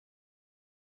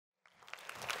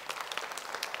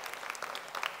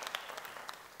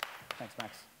Thanks,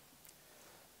 Max.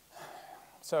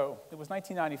 So it was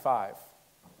 1995,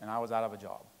 and I was out of a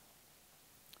job.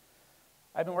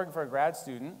 I'd been working for a grad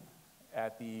student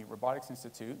at the Robotics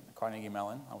Institute at Carnegie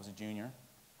Mellon. I was a junior.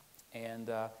 And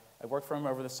I worked for him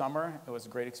over the summer. It was a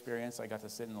great experience. I got to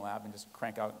sit in the lab and just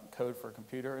crank out code for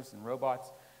computers and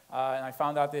robots. And I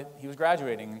found out that he was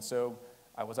graduating, and so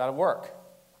I was out of work.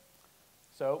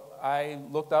 So I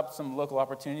looked up some local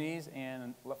opportunities,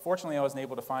 and fortunately I was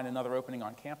able to find another opening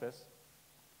on campus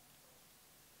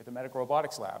at the Medical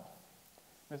Robotics Lab.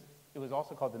 It was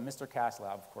also called the Mr. Cass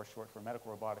Lab, of course, short for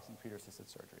Medical Robotics and Computer-Assisted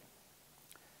Surgery.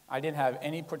 I didn't have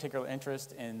any particular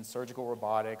interest in surgical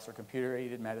robotics or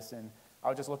computer-aided medicine. I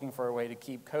was just looking for a way to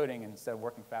keep coding instead of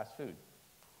working fast food.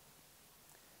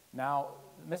 Now,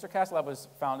 Mr. Cass Lab was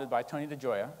founded by Tony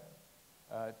DeGioia.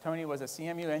 Tony was a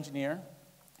CMU engineer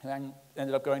who then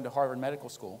ended up going to Harvard Medical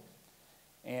School,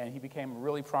 and he became a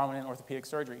really prominent orthopedic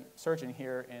surgeon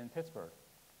here in Pittsburgh.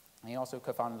 And he also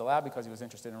co-founded the lab because he was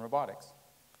interested in robotics.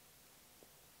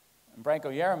 And Branko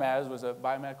Yeramaz was a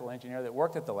biomedical engineer that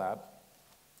worked at the lab,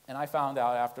 and I found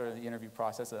out after the interview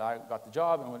process that I got the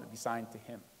job and would be assigned to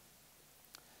him.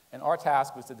 And our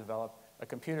task was to develop a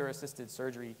computer-assisted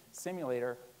surgery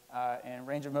simulator and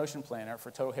range of motion planner for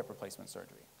total hip replacement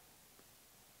surgery.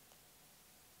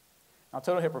 Now,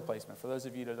 total hip replacement, for those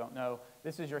of you that don't know,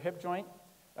 this is your hip joint.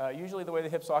 Usually the way the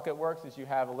hip socket works is you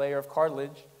have a layer of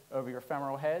cartilage over your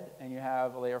femoral head, and you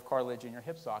have a layer of cartilage in your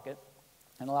hip socket,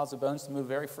 and allows the bones to move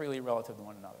very freely relative to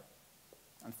one another.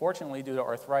 Unfortunately, due to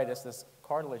arthritis, this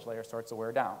cartilage layer starts to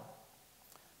wear down.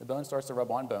 The bone starts to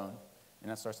rub on bone,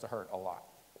 and that starts to hurt a lot.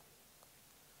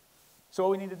 So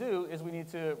what we need to do is we need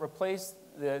to replace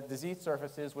the diseased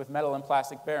surfaces with metal and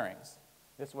plastic bearings.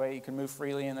 This way you can move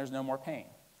freely and there's no more pain.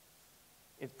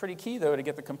 It's pretty key, though, to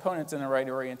get the components in the right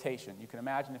orientation. You can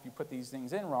imagine if you put these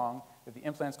things in wrong, that the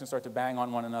implants can start to bang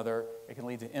on one another. It can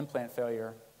lead to implant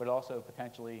failure, but also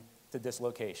potentially to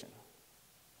dislocation.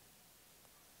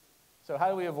 So how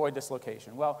do we avoid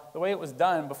dislocation? Well, the way it was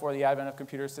done before the advent of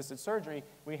computer-assisted surgery,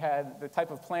 we had the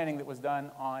type of planning that was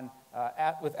done on,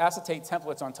 with acetate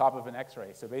templates on top of an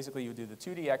X-ray. So basically, you do the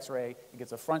 2D X-ray, it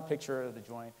gets a front picture of the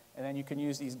joint, and then you can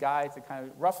use these guides to kind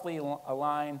of roughly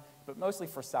align, but mostly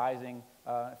for sizing,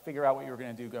 figure out what you were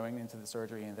going to do going into the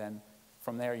surgery, and then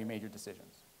from there, you made your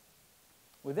decisions.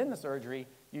 Within the surgery,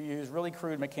 you use really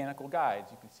crude mechanical guides.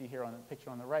 You can see here on the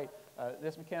picture on the right,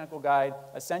 this mechanical guide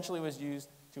essentially was used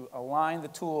to align the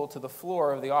tool to the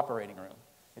floor of the operating room.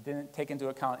 It didn't take into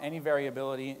account any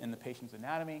variability in the patient's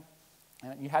anatomy,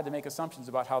 and you had to make assumptions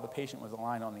about how the patient was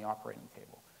aligned on the operating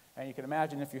table. And you can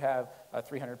imagine if you have a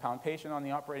 300-pound patient on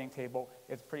the operating table,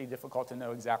 it's pretty difficult to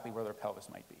know exactly where their pelvis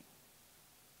might be.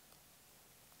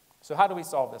 So how do we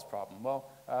solve this problem? Well,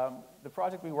 the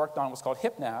project we worked on was called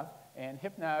HipNav, and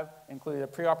HipNav included a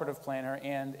preoperative planner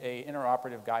and an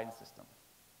intraoperative guidance system.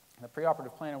 The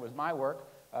preoperative planner was my work.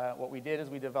 What we did is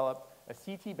we developed a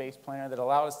CT-based planner that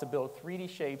allowed us to build 3D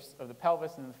shapes of the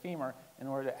pelvis and the femur in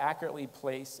order to accurately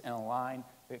place and align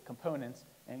the components,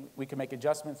 and we could make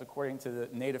adjustments according to the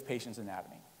native patient's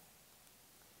anatomy.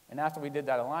 And after we did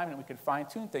that alignment, we could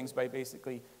fine-tune things by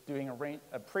basically doing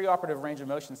a preoperative range of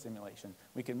motion simulation.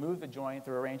 We could move the joint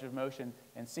through a range of motion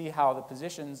and see how the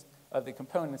positions of the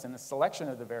components and the selection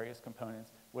of the various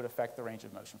components would affect the range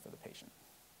of motion for the patient.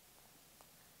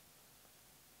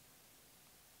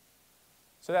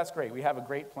 So that's great. We have a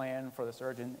great plan for the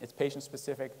surgeon. It's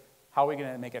patient-specific. How are we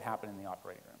going to make it happen in the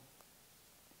operating room?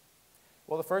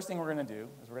 Well, the first thing we're going to do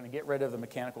is we're going to get rid of the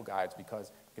mechanical guides because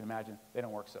you can imagine they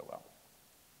don't work so well.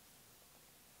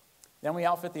 Then we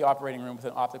outfit the operating room with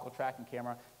an optical tracking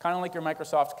camera, kind of like your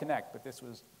Microsoft Kinect, but this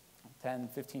was 10,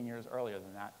 15 years earlier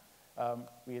than that.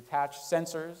 We attach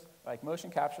sensors, like motion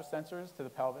capture sensors, to the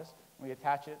pelvis. We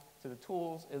attach it to the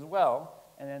tools as well.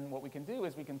 And then what we can do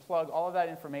is we can plug all of that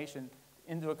information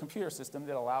into a computer system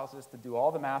that allows us to do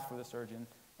all the math for the surgeon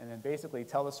and then basically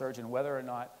tell the surgeon whether or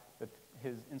not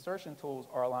his insertion tools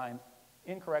are aligned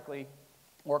incorrectly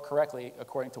or correctly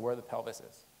according to where the pelvis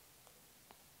is.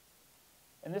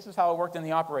 And this is how it worked in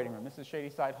the operating room. This is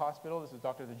Shadyside Hospital. This is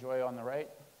Dr. DeGioia on the right.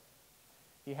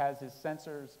 He has his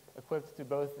sensors equipped to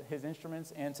both his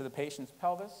instruments and to the patient's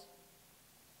pelvis.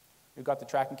 We've got the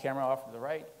tracking camera off to the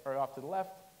right or off to the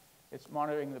left. It's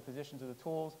monitoring the positions of the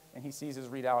tools, and he sees his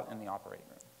readout in the operating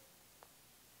room.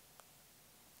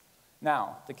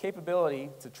 Now, the capability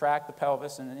to track the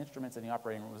pelvis and the instruments in the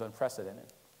operating room was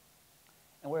unprecedented.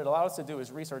 And what it allowed us to do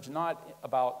is research not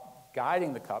about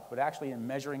guiding the cup, but actually in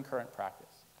measuring current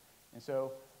practice. And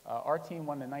so our team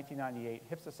won the 1998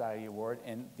 Hip Society Award,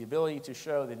 and the ability to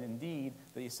show that indeed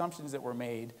the assumptions that were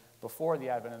made before the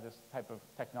advent of this type of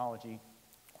technology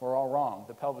were all wrong.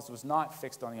 The pelvis was not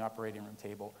fixed on the operating room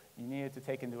table. You needed to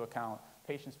take into account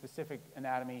patient-specific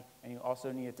anatomy, and you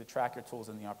also needed to track your tools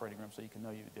in the operating room so you can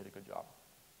know you did a good job.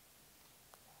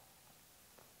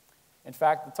 In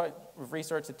fact, the type of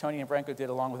research that Tony and Branco did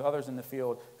along with others in the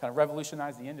field kind of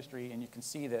revolutionized the industry, and you can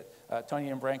see that Tony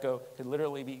and Branco could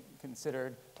literally be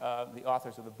considered the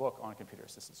authors of the book on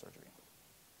computer-assisted surgery.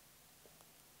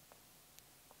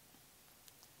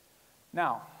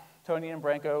 Now, Tony and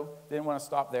Branco didn't want to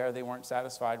stop there. They weren't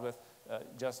satisfied with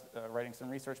just writing some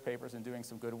research papers and doing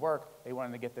some good work. They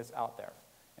wanted to get this out there.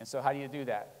 And so how do you do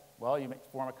that? Well, you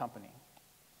form a company.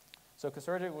 So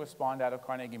Casurgica was spawned out of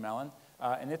Carnegie Mellon,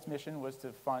 and its mission was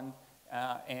to fund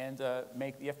and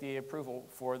make the FDA approval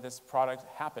for this product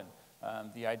happen.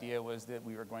 The idea was that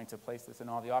we were going to place this in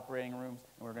all the operating rooms,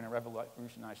 and we were going to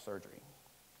revolutionize surgery.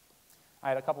 I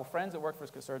had a couple friends that worked for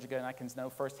Casurgica, and I can know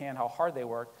firsthand how hard they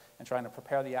worked in trying to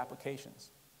prepare the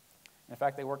applications. In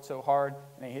fact, they worked so hard,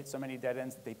 and they hit so many dead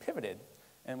ends that they pivoted.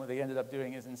 And what they ended up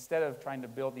doing is instead of trying to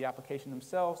build the application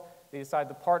themselves, they decided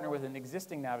to partner with an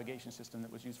existing navigation system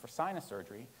that was used for sinus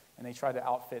surgery, and they tried to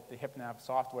outfit the HipNav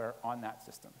software on that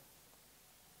system.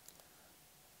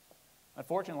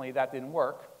 Unfortunately, that didn't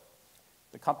work.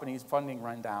 The company's funding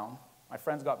ran down. My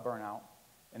friends got burnt out,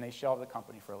 and they shelved the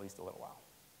company for at least a little while.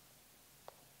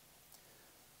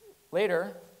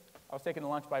 Later, I was taken to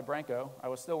lunch by Branco. I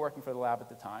was still working for the lab at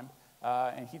the time,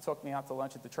 and he took me out to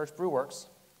lunch at the Church Brew Works.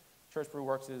 Church Brew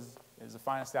Works is a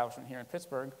fine establishment here in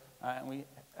Pittsburgh, and we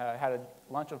had a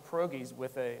lunch of pierogies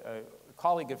with a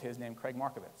colleague of his named Craig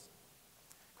Markovitz.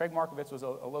 Craig Markovitz was a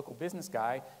local business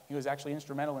guy. He was actually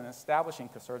instrumental in establishing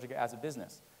Casurgica as a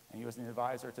business, and he was an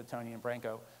advisor to Tony and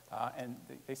Branco, and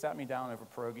they sat me down over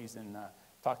pierogies and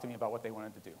talked to me about what they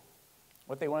wanted to do.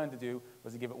 What they wanted to do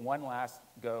was to give it one last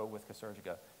go with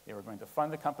Casurgica. They were going to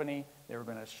fund the company, they were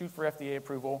going to shoot for FDA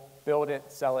approval, build it,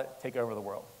 sell it, take over the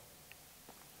world.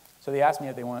 So they asked me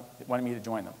if they wanted me to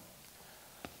join them.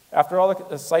 After all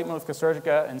the excitement with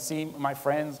Casurgica and seeing my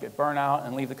friends get burned out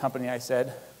and leave the company, I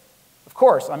said, of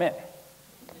course, I'm in.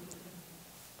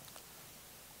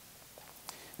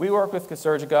 We worked with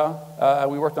Casurgica.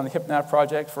 We worked on the HipNav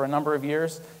project for a number of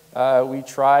years. We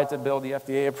tried to build the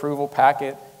FDA approval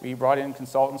packet. We brought in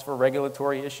consultants for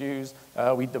regulatory issues.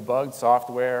 We debugged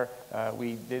software.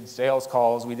 We did sales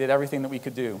calls. We did everything that we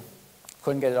could do.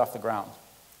 Couldn't get it off the ground.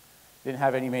 Didn't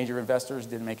have any major investors,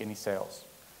 didn't make any sales.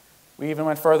 We even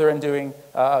went further in doing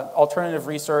alternative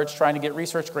research, trying to get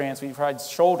research grants. We tried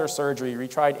shoulder surgery. We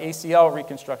tried ACL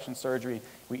reconstruction surgery.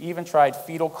 We even tried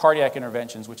fetal cardiac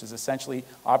interventions, which is essentially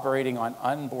operating on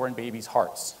unborn babies'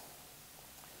 hearts.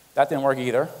 That didn't work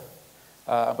either,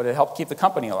 but it helped keep the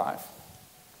company alive.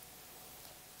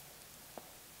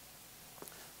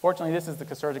 Fortunately, this is the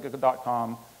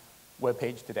Casurgica.com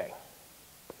webpage today.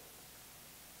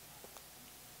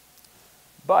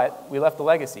 But we left a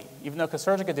legacy. Even though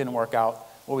Casurgica didn't work out,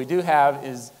 what we do have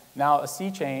is now a sea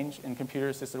change in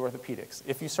computer-assisted orthopedics.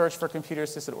 If you search for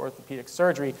computer-assisted orthopedic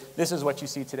surgery, this is what you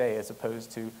see today as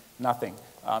opposed to nothing.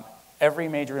 Every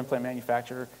major implant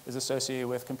manufacturer is associated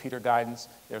with computer guidance.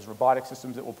 There's robotic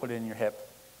systems that will put it in your hip.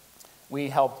 We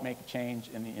helped make a change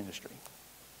in the industry.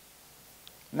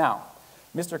 Now,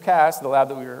 Mr. Cass, the lab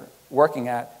that we were working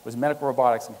at, was medical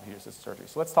robotics and computer-assisted surgery.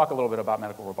 So let's talk a little bit about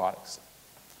medical robotics.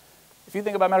 If you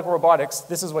think about medical robotics,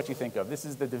 this is what you think of. This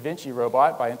is the Da Vinci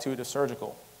robot by Intuitive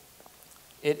Surgical.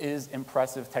 It is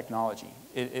impressive technology.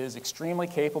 It is extremely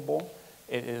capable.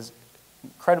 It is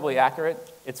incredibly accurate.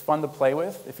 It's fun to play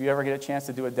with. If you ever get a chance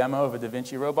to do a demo of a Da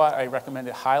Vinci robot, I recommend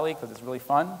it highly because it's really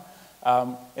fun.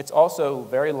 It's also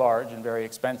very large and very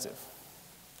expensive.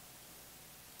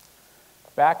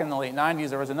 Back in the late 90s,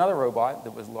 there was another robot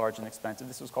that was large and expensive.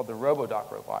 This was called the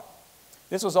RoboDoc robot.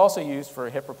 This was also used for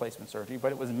hip replacement surgery,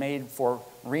 but it was made for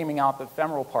reaming out the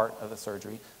femoral part of the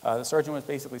surgery. The surgeon would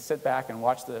basically sit back and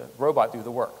watch the robot do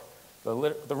the work.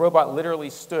 The robot literally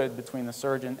stood between the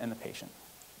surgeon and the patient.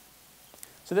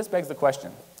 So this begs the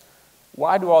question,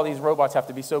 why do all these robots have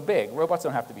to be so big? Robots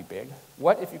don't have to be big.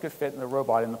 What if you could fit the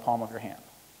robot in the palm of your hand?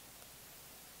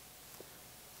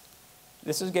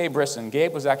 This is Gabe Brisson.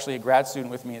 Gabe was actually a grad student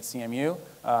with me at CMU.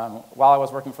 While I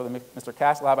was working for the Mr.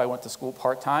 Cass lab, I went to school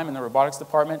part-time in the robotics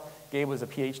department. Gabe was a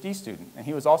PhD student, and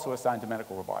he was also assigned to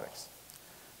medical robotics.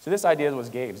 So this idea was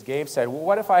Gabe's. Gabe said, well,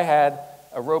 what if I had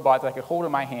a robot that I could hold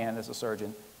in my hand as a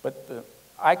surgeon, but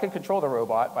I could control the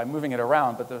robot by moving it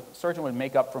around, but the surgeon would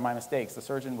make up for my mistakes. The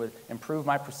surgeon would improve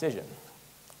my precision.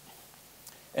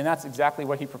 And that's exactly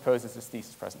what he proposed as his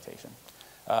thesis presentation.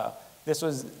 This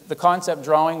was the concept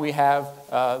drawing. We have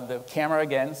the camera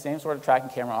again, same sort of tracking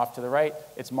camera off to the right.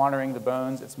 It's monitoring the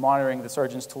bones. It's monitoring the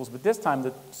surgeon's tools. But this time,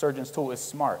 the surgeon's tool is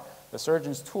smart. The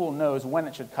surgeon's tool knows when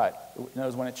it should cut. It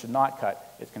knows when it should not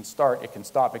cut. It can start, it can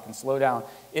stop, it can slow down.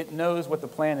 It knows what the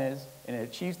plan is, and it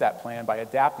achieves that plan by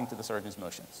adapting to the surgeon's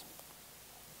motions.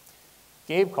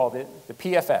 Gabe called it the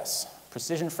PFS,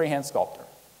 Precision Freehand Sculptor.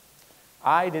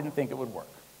 I didn't think it would work.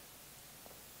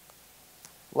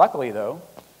 Luckily, though,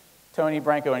 Tony,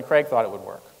 Branko, and Craig thought it would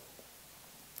work.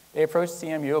 They approached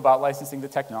CMU about licensing the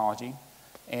technology,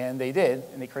 and they did,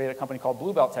 and they created a company called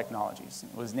Blue Belt Technologies.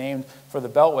 It was named for the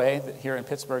beltway here in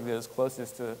Pittsburgh that is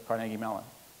closest to Carnegie Mellon.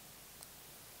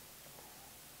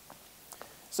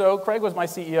 So Craig was my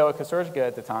CEO at Costa Nikou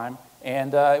at the time,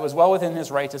 and it was well within his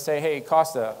right to say, hey,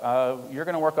 Costa, you're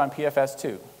going to work on PFS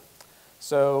too.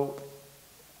 So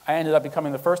I ended up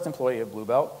becoming the first employee of Blue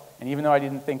Belt, and even though I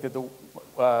didn't think that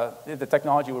the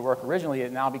technology would work originally,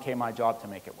 it now became my job to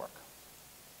make it work.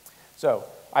 So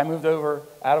I moved over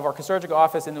out of our Costa Nikou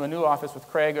office into a new office with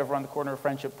Craig over on the corner of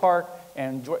Friendship Park,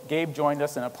 and Gabe joined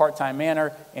us in a part-time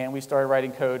manner, and we started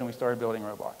writing code and we started building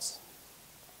robots.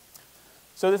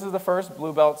 So this is the first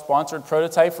Blue Belt sponsored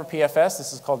prototype for PFS.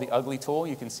 This is called the Ugly tool.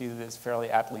 You can see that it's fairly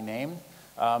aptly named.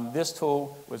 This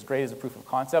tool was great as a proof of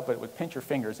concept, but it would pinch your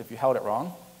fingers if you held it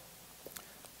wrong.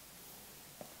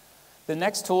 The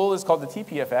next tool is called the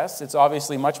TPFS. It's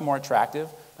obviously much more attractive.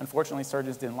 Unfortunately,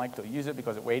 surgeons didn't like to use it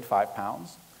because it weighed 5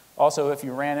 pounds. Also, if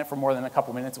you ran it for more than a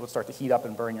couple minutes, it would start to heat up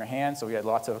and burn your hand, so we had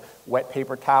lots of wet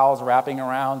paper towels wrapping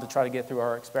around to try to get through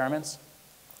our experiments.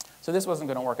 So this wasn't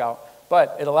going to work out,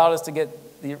 but it allowed us to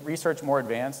get the research more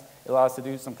advanced. It allowed us to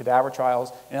do some cadaver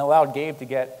trials, and it allowed Gabe to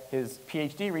get his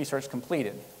PhD research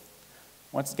completed.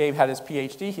 Once Gabe had his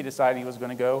PhD, he decided he was going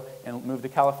to go and move to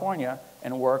California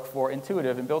and work for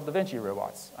Intuitive and build Da Vinci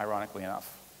robots, ironically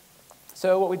enough.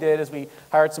 So what we did is we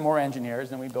hired some more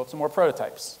engineers and we built some more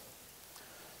prototypes.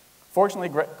 Fortunately,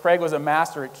 Craig was a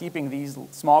master at keeping these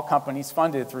small companies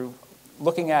funded through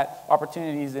looking at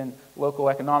opportunities in local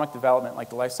economic development, like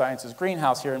the Life Sciences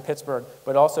Greenhouse here in Pittsburgh,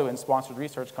 but also in sponsored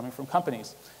research coming from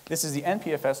companies. This is the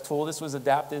NPFS tool. This was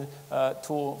adapted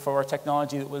tool for our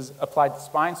technology that was applied to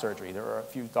spine surgery. There were a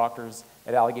few doctors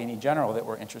at Allegheny General that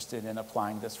were interested in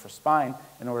applying this for spine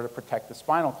in order to protect the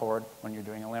spinal cord when you're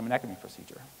doing a laminectomy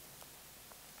procedure.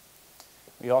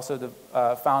 We also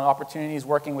found opportunities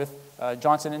working with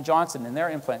Johnson & Johnson and their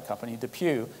implant company,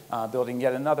 DePuy, building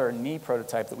yet another knee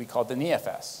prototype that we called the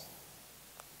KneeFS.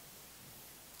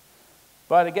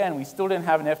 But again, we still didn't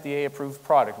have an FDA-approved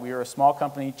product. We were a small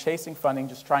company chasing funding,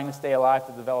 just trying to stay alive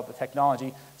to develop the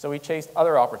technology, so we chased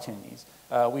other opportunities.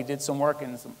 We did some work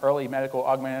in some early medical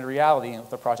augmented reality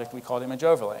with a project we called Image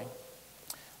Overlay.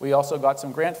 We also got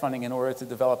some grant funding in order to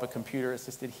develop a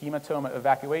computer-assisted hematoma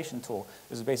evacuation tool.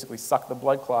 This is basically suck the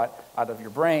blood clot out of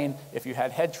your brain if you had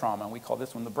head trauma, and we call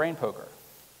this one the brain poker.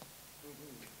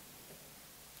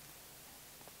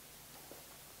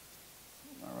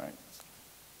 All right.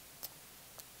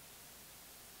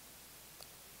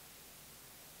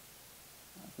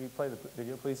 Can you play the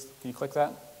video, please? Can you click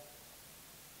that?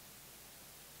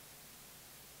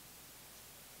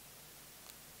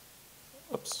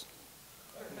 Oops.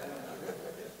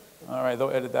 All right,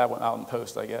 they'll edit that one out in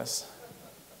post, I guess.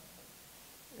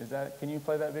 Can you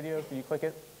play that video? Can you click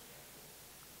it?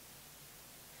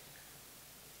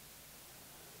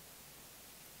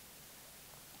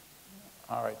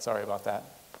 All right, sorry about that.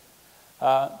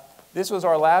 This was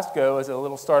our last go as a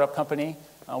little startup company.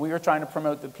 We were trying to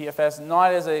promote the PFS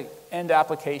not as an end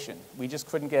application. We just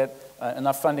couldn't get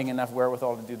enough funding, enough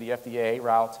wherewithal to do the FDA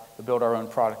route to build our own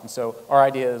product. And so our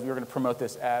idea is we were going to promote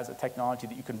this as a technology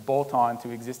that you can bolt on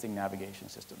to existing navigation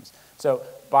systems. So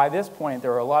by this point,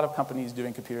 there were a lot of companies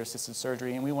doing computer-assisted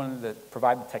surgery, and we wanted to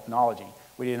provide the technology.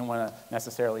 We didn't want to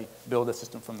necessarily build a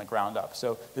system from the ground up.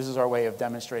 So this is our way of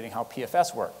demonstrating how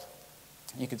PFS worked.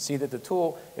 You can see that the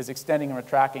tool is extending and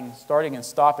retracting, starting and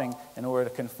stopping in order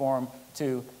to conform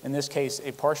to, in this case,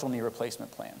 a partial knee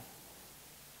replacement plan.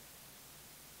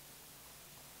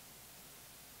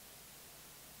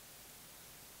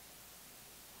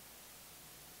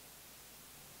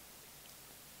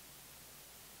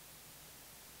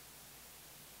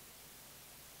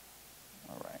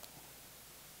 All right.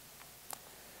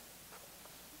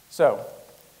 So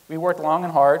we worked long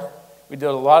and hard. We did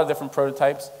a lot of different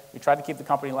prototypes. We tried to keep the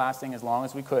company lasting as long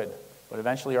as we could, but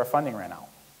eventually our funding ran out.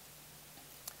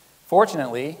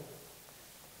 Fortunately,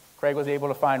 Craig was able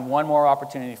to find one more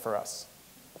opportunity for us.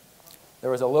 There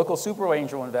was a local super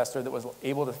angel investor that was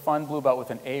able to fund Blue Belt with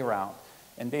an A round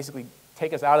and basically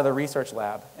take us out of the research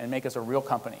lab and make us a real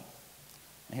company.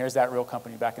 And here's that real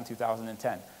company back in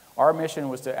 2010. Our mission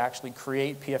was to actually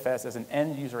create PFS as an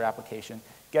end user application,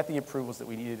 get the approvals that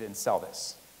we needed, and sell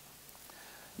this.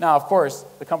 Now, of course,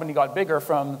 the company got bigger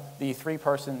from the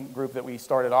 3-person group that we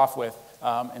started off with,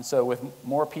 and so with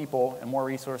more people and more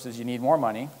resources, you need more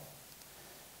money.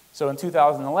 So in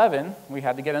 2011, we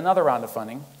had to get another round of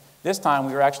funding. This time,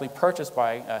 we were actually purchased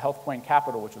by HealthPoint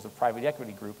Capital, which was a private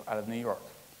equity group out of New York.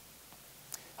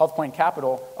 HealthPoint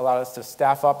Capital allowed us to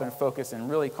staff up and focus and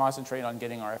really concentrate on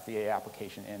getting our FDA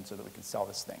application in so that we could sell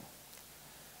this thing.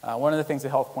 One of the things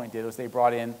that HealthPoint did was they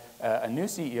brought in a new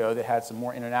CEO that had some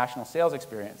more international sales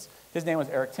experience. His name was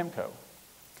Eric Timko.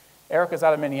 Eric was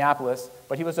out of Minneapolis,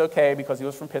 but he was okay because he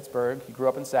was from Pittsburgh. He grew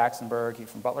up in Saxonburg. He's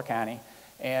from Butler County.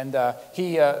 And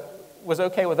he was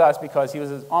okay with us because he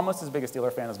was almost as big a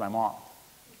Steeler fan as my mom.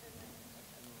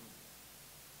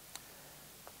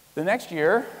 The next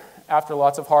year, after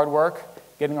lots of hard work,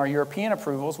 getting our European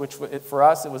approvals, which for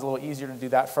us, it was a little easier to do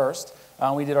that first.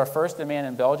 We did our first demand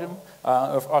in Belgium.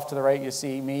 Off to the right, you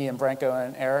see me and Branko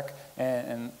and Eric,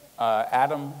 and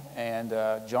Adam and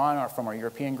John are from our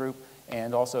European group,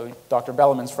 and also Dr.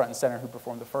 Belleman's front and center, who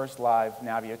performed the first live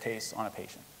Navio case on a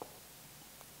patient.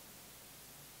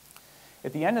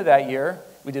 At the end of that year,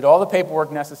 we did all the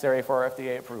paperwork necessary for our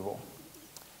FDA approval.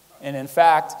 And in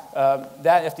fact,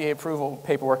 that FDA approval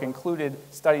paperwork included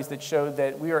studies that showed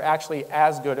that we were actually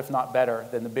as good, if not better,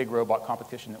 than the big robot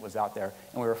competition that was out there.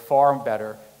 And we were far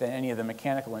better than any of the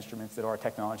mechanical instruments that our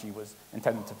technology was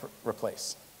intended to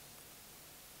replace.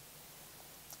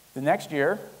 The next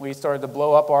year, we started to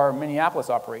blow up our Minneapolis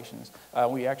operations.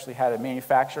 We actually had a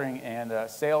manufacturing and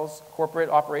sales corporate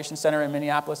operations center in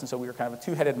Minneapolis, and so we were kind of a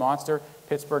two-headed monster.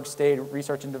 Pittsburgh stayed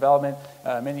research and development.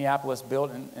 Minneapolis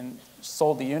built and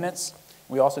sold the units.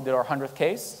 We also did our 100th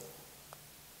case.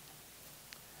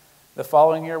 The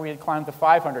following year, we had climbed to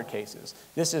 500 cases.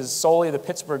 This is solely the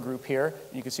Pittsburgh group here.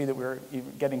 You can see that we were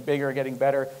getting bigger, getting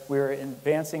better. We were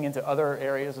advancing into other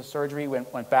areas of surgery. We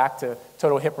went back to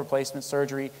total hip replacement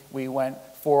surgery. We went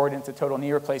forward into total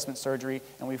knee replacement surgery.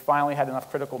 And we finally had enough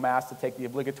critical mass to take the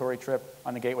obligatory trip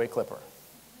on the Gateway Clipper.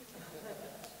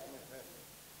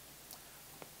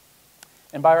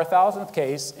 And by our 1,000th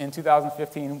case in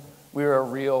 2015, we were a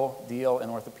real deal in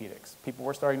orthopedics. People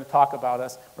were starting to talk about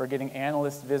us. We were getting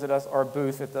analysts visit us, our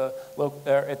booth at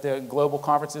the global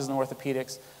conferences in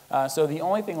orthopedics. So the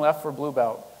only thing left for Blue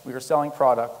Belt, we were selling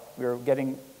product, we were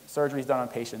getting surgeries done on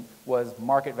patient, was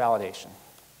market validation.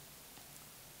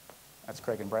 That's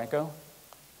Craig and Branko.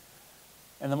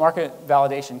 And the market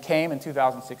validation came in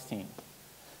 2016.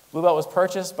 Blue Belt was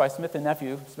purchased by Smith and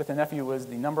Nephew. Smith and Nephew was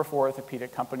the #4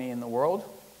 orthopedic company in the world.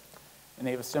 And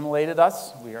they've assimilated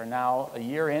us. We are now a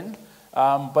year in.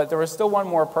 But there was still one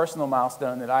more personal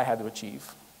milestone that I had to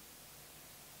achieve.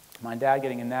 My dad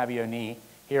getting a Navio knee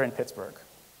here in Pittsburgh.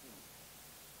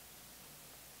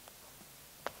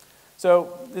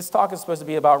 So this talk is supposed to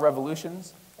be about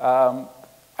revolutions.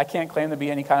 I can't claim to be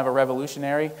any kind of a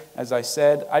revolutionary. As I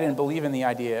said, I didn't believe in the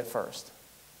idea at first.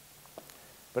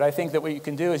 But I think that what you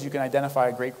can do is you can identify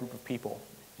a great group of people.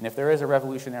 And if there is a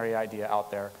revolutionary idea out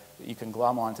there, you can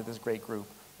glom onto this great group,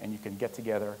 and you can get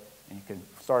together, and you can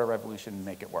start a revolution and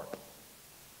make it work.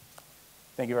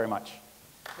 Thank you very much.